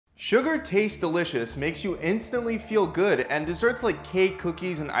Sugar tastes delicious, makes you instantly feel good, and desserts like cake,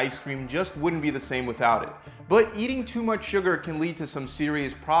 cookies, and ice cream just wouldn't be the same without it. But eating too much sugar can lead to some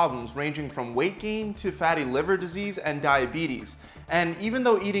serious problems, ranging from weight gain to fatty liver disease and diabetes. And even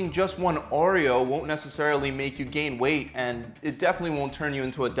though eating just one Oreo won't necessarily make you gain weight, and it definitely won't turn you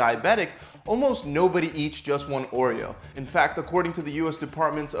into a diabetic, almost nobody eats just one Oreo. In fact, according to the US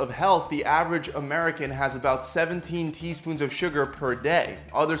Department of Health, the average American has about 17 teaspoons of sugar per day.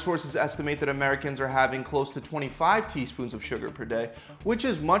 Other sources estimate that Americans are having close to 25 teaspoons of sugar per day, which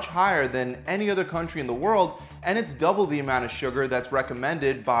is much higher than any other country in the world, and it's double the amount of sugar that's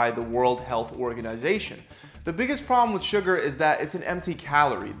recommended by the World Health Organization. The biggest problem with sugar is that it's an empty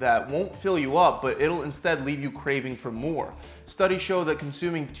calorie that won't fill you up, but it'll instead leave you craving for more. Studies show that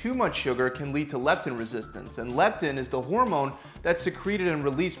consuming too much sugar can lead to leptin resistance, and leptin is the hormone that's secreted and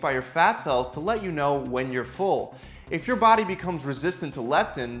released by your fat cells to let you know when you're full. If your body becomes resistant to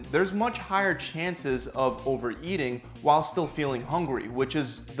leptin, there's much higher chances of overeating while still feeling hungry, which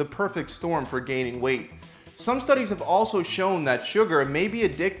is the perfect storm for gaining weight. Some studies have also shown that sugar may be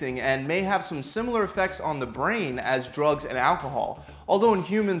addicting and may have some similar effects on the brain as drugs and alcohol. Although in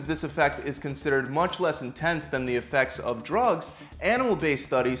humans this effect is considered much less intense than the effects of drugs, animal-based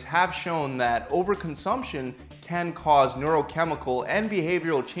studies have shown that overconsumption can cause neurochemical and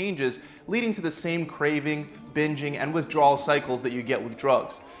behavioral changes leading to the same craving, binging, and withdrawal cycles that you get with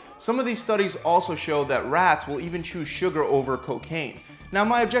drugs. Some of these studies also show that rats will even choose sugar over cocaine. Now,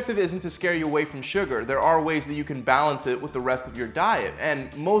 my objective isn't to scare you away from sugar. There are ways that you can balance it with the rest of your diet,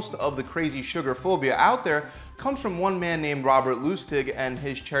 and most of the crazy sugar phobia out there comes from one man named Robert Lustig and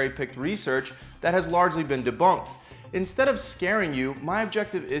his cherry-picked research that has largely been debunked. Instead of scaring you, my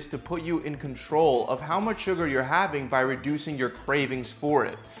objective is to put you in control of how much sugar you're having by reducing your cravings for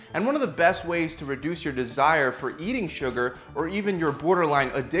it. And one of the best ways to reduce your desire for eating sugar, or even your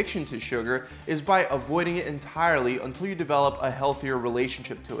borderline addiction to sugar, is by avoiding it entirely until you develop a healthier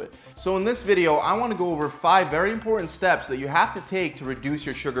relationship to it. So in this video, I want to go over 5 very important steps that you have to take to reduce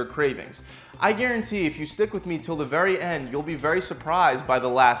your sugar cravings. I guarantee if you stick with me till the very end, you'll be very surprised by the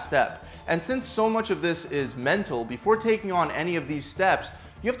last step. And since so much of this is mental, before taking on any of these steps,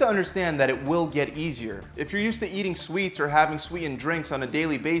 you have to understand that it will get easier. If you're used to eating sweets or having sweetened drinks on a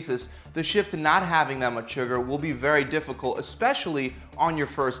daily basis, the shift to not having that much sugar will be very difficult, especially on your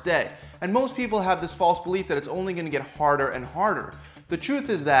first day. And most people have this false belief that it's only going to get harder and harder. The truth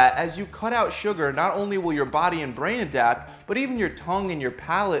is that as you cut out sugar, not only will your body and brain adapt, but even your tongue and your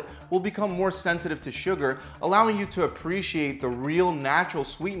palate will become more sensitive to sugar, allowing you to appreciate the real natural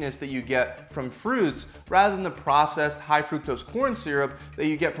sweetness that you get from fruits rather than the processed high fructose corn syrup that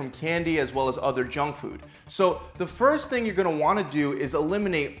you get from candy as well as other junk food. So the first thing you're going to want to do is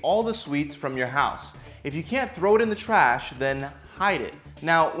eliminate all the sweets from your house. If you can't throw it in the trash, then hide it.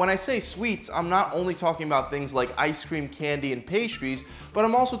 Now, when I say sweets, I'm not only talking about things like ice cream, candy, and pastries, but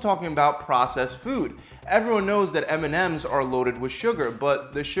I'm also talking about processed food. Everyone knows that M&Ms are loaded with sugar,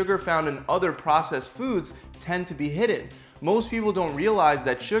 but the sugar found in other processed foods tend to be hidden. Most people don't realize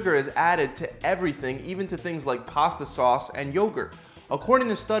that sugar is added to everything, even to things like pasta sauce and yogurt. According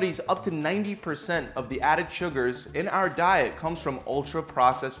to studies, up to 90% of the added sugars in our diet comes from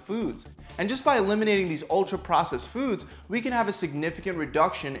ultra-processed foods. And just by eliminating these ultra-processed foods, we can have a significant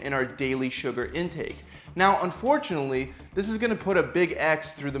reduction in our daily sugar intake. Now, unfortunately, this is going to put a big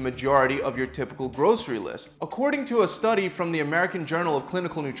X through the majority of your typical grocery list. According to a study from the American Journal of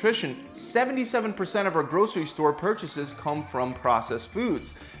Clinical Nutrition, 77% of our grocery store purchases come from processed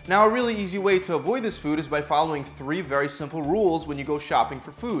foods. Now, a really easy way to avoid this food is by following 3 very simple rules when you go shopping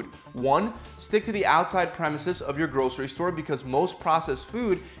for food. 1, stick to the outside premises of your grocery store because most processed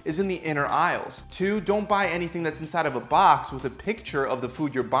food is in the inner aisles. 2, don't buy anything that's inside of a box with a picture of the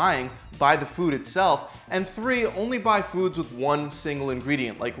food you're buying. Buy the food itself. And 3, only buy foods with one single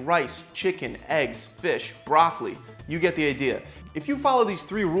ingredient like rice, chicken, eggs, fish, broccoli. You get the idea. If you follow these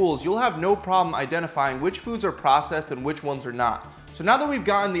 3 rules, you'll have no problem identifying which foods are processed and which ones are not. So now that we've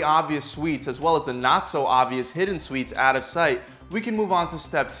gotten the obvious sweets as well as the not so obvious hidden sweets out of sight, we can move on to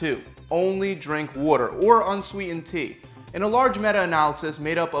step 2. Only drink water or unsweetened tea. In a large meta-analysis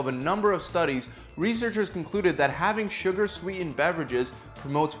made up of a number of studies, researchers concluded that having sugar-sweetened beverages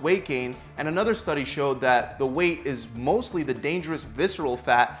promotes weight gain, and another study showed that the weight is mostly the dangerous visceral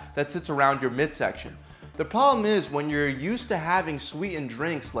fat that sits around your midsection. The problem is when you're used to having sweetened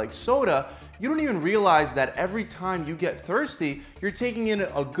drinks like soda, you don't even realize that every time you get thirsty, you're taking in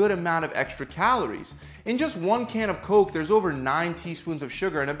a good amount of extra calories. In just one can of Coke, there's over 9 teaspoons of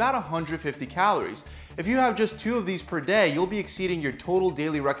sugar and about 150 calories. If you have just 2 of these per day, you'll be exceeding your total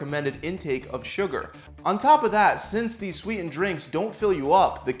daily recommended intake of sugar. On top of that, since these sweetened drinks don't fill you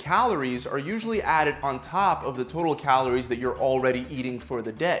up, the calories are usually added on top of the total calories that you're already eating for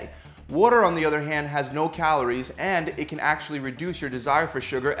the day. Water, on the other hand, has no calories, and it can actually reduce your desire for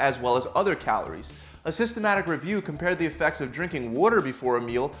sugar as well as other calories. A systematic review compared the effects of drinking water before a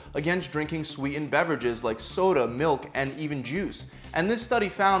meal against drinking sweetened beverages like soda, milk, and even juice. And this study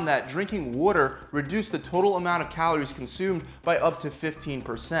found that drinking water reduced the total amount of calories consumed by up to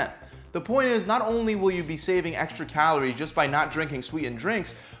 15%. The point is, not only will you be saving extra calories just by not drinking sweetened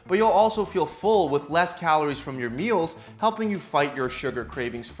drinks, but you'll also feel full with less calories from your meals, helping you fight your sugar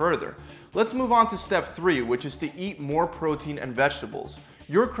cravings further. Let's move on to step 3, which is to eat more protein and vegetables.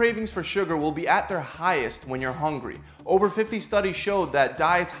 Your cravings for sugar will be at their highest when you're hungry. Over 50 studies showed that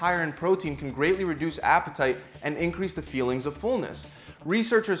diets higher in protein can greatly reduce appetite and increase the feelings of fullness.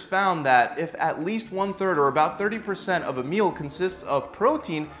 Researchers found that if at least 1/3 or about 30% of a meal consists of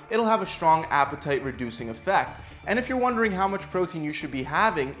protein, it'll have a strong appetite reducing effect. And if you're wondering how much protein you should be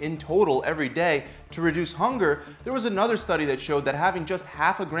having in total every day to reduce hunger, there was another study that showed that having just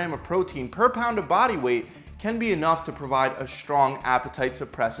half a gram of protein per pound of body weight can be enough to provide a strong appetite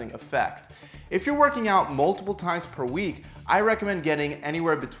suppressing effect. If you're working out multiple times per week, I recommend getting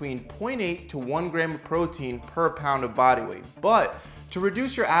anywhere between 0.8 to 1 gram of protein per pound of body weight. But to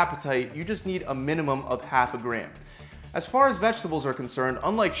reduce your appetite, you just need a minimum of half a gram. As far as vegetables are concerned,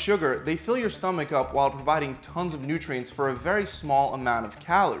 unlike sugar, they fill your stomach up while providing tons of nutrients for a very small amount of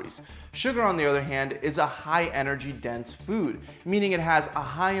calories. Sugar, on the other hand, is a high energy dense food, meaning it has a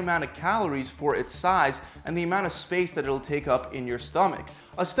high amount of calories for its size and the amount of space that it'll take up in your stomach.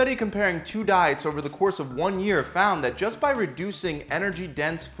 A study comparing 2 diets over the course of 1 year found that just by reducing energy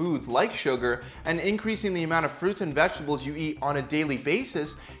dense foods like sugar and increasing the amount of fruits and vegetables you eat on a daily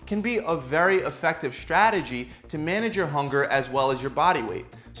basis can be a very effective strategy to manage your hunger as well as your body weight.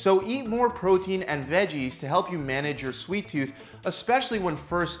 So eat more protein and veggies to help you manage your sweet tooth, especially when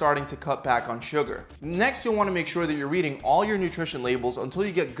first starting to cut back on sugar. Next, you'll want to make sure that you're reading all your nutrition labels until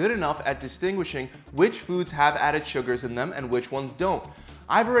you get good enough at distinguishing which foods have added sugars in them and which ones don't.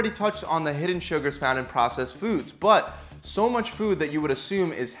 I've already touched on the hidden sugars found in processed foods, but so much food that you would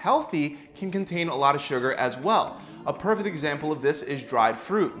assume is healthy can contain a lot of sugar as well. A perfect example of this is dried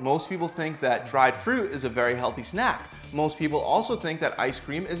fruit. Most people think that dried fruit is a very healthy snack. Most people also think that ice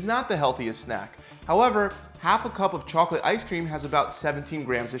cream is not the healthiest snack. However, half a cup of chocolate ice cream has about 17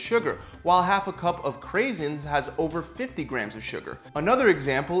 grams of sugar, while half a cup of craisins has over 50 grams of sugar. Another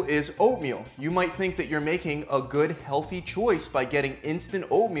example is oatmeal. You might think that you're making a good, healthy choice by getting instant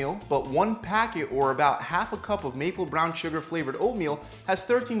oatmeal, but 1 packet or about half a cup of maple brown sugar flavored oatmeal has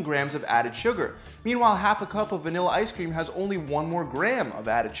 13 grams of added sugar. Meanwhile, half a cup of vanilla ice cream has only 1 more gram of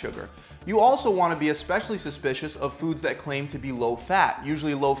added sugar. You also want to be especially suspicious of foods that claim to be low fat.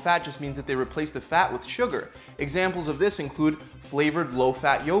 Usually low fat just means that they replace the fat with sugar. Examples of this include flavored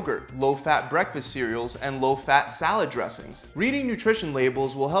low-fat yogurt, low-fat breakfast cereals, and low-fat salad dressings. Reading nutrition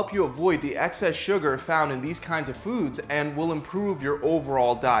labels will help you avoid the excess sugar found in these kinds of foods and will improve your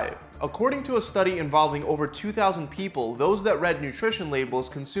overall diet. According to a study involving over 2,000 people, those that read nutrition labels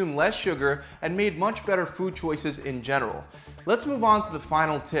consumed less sugar and made much better food choices in general. Let's move on to the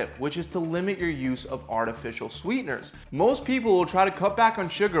final tip, which is to limit your use of artificial sweeteners. Most people will try to cut back on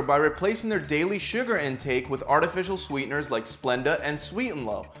sugar by replacing their daily sugar intake with artificial sweeteners like Splenda and Sweet and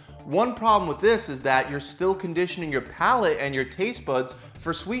Low. One problem with this is that you're still conditioning your palate and your taste buds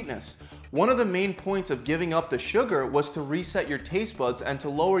for sweetness. One of the main points of giving up the sugar was to reset your taste buds and to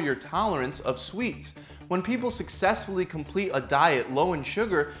lower your tolerance of sweets. When people successfully complete a diet low in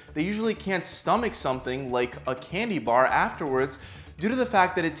sugar, they usually can't stomach something like a candy bar afterwards due to the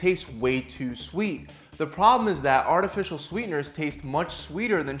fact that it tastes way too sweet. The problem is that artificial sweeteners taste much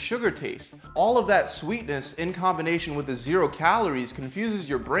sweeter than sugar tastes. All of that sweetness in combination with the 0 calories confuses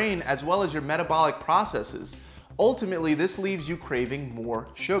your brain as well as your metabolic processes. Ultimately, this leaves you craving more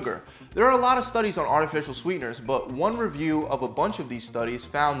sugar. There are a lot of studies on artificial sweeteners, but one review of a bunch of these studies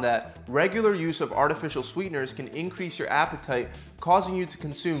found that regular use of artificial sweeteners can increase your appetite, causing you to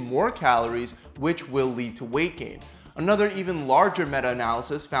consume more calories, which will lead to weight gain. Another even larger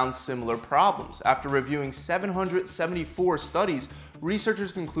meta-analysis found similar problems. After reviewing 774 studies,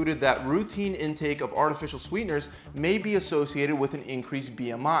 researchers concluded that routine intake of artificial sweeteners may be associated with an increased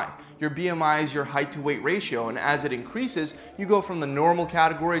BMI. Your BMI is your height to weight ratio, and as it increases, you go from the normal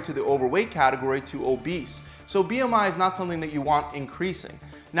category to the overweight category to obese. So BMI is not something that you want increasing.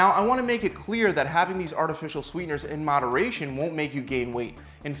 Now, I want to make it clear that having these artificial sweeteners in moderation won't make you gain weight.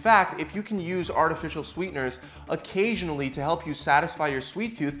 In fact, if you can use artificial sweeteners occasionally to help you satisfy your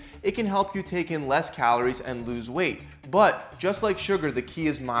sweet tooth, it can help you take in less calories and lose weight. But just like sugar, the key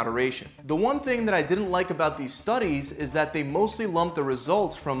is moderation. The one thing that I didn't like about these studies is that they mostly lumped the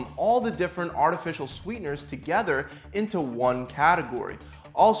results from all the different artificial sweeteners together into one category.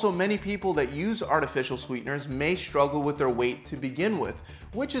 Also, many people that use artificial sweeteners may struggle with their weight to begin with,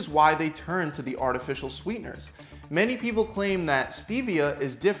 which is why they turn to the artificial sweeteners. Many people claim that stevia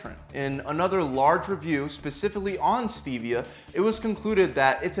is different. In another large review specifically on stevia, it was concluded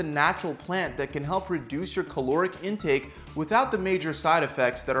that it's a natural plant that can help reduce your caloric intake without the major side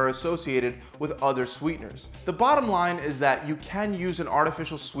effects that are associated with other sweeteners. The bottom line is that you can use an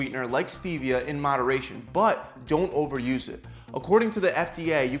artificial sweetener like stevia in moderation, but don't overuse it. According to the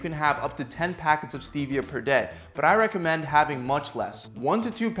FDA, you can have up to 10 packets of stevia per day, but I recommend having much less. 1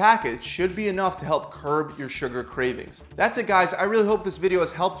 to 2 packets should be enough to help curb your sugar cravings. That's it, guys. I really hope this video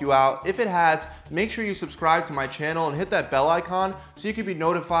has helped you out. If it has, make sure you subscribe to my channel and hit that bell icon so you can be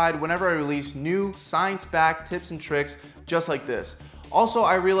notified whenever I release new science-backed tips and tricks just like this. Also,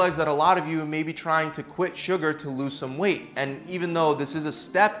 I realize that a lot of you may be trying to quit sugar to lose some weight, and even though this is a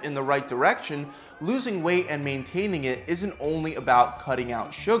step in the right direction, losing weight and maintaining it isn't only about cutting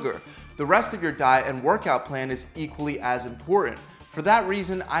out sugar. The rest of your diet and workout plan is equally as important. For that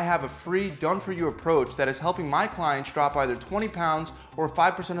reason, I have a free done-for-you approach that is helping my clients drop either 20 pounds or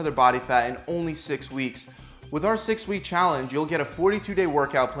 5% of their body fat in only 6 weeks. With our 6-week challenge, you'll get a 42-day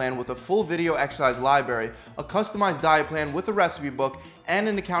workout plan with a full video exercise library, a customized diet plan with a recipe book, and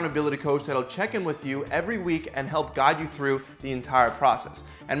an accountability coach that'll check in with you every week and help guide you through the entire process.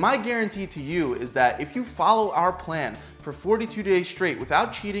 And my guarantee to you is that if you follow our plan for 42 days straight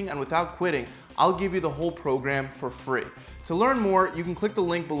without cheating and without quitting, I'll give you the whole program for free. To learn more, you can click the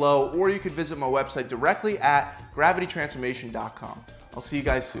link below, or you could visit my website directly at gravitytransformation.com. I'll see you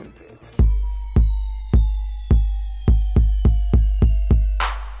guys soon.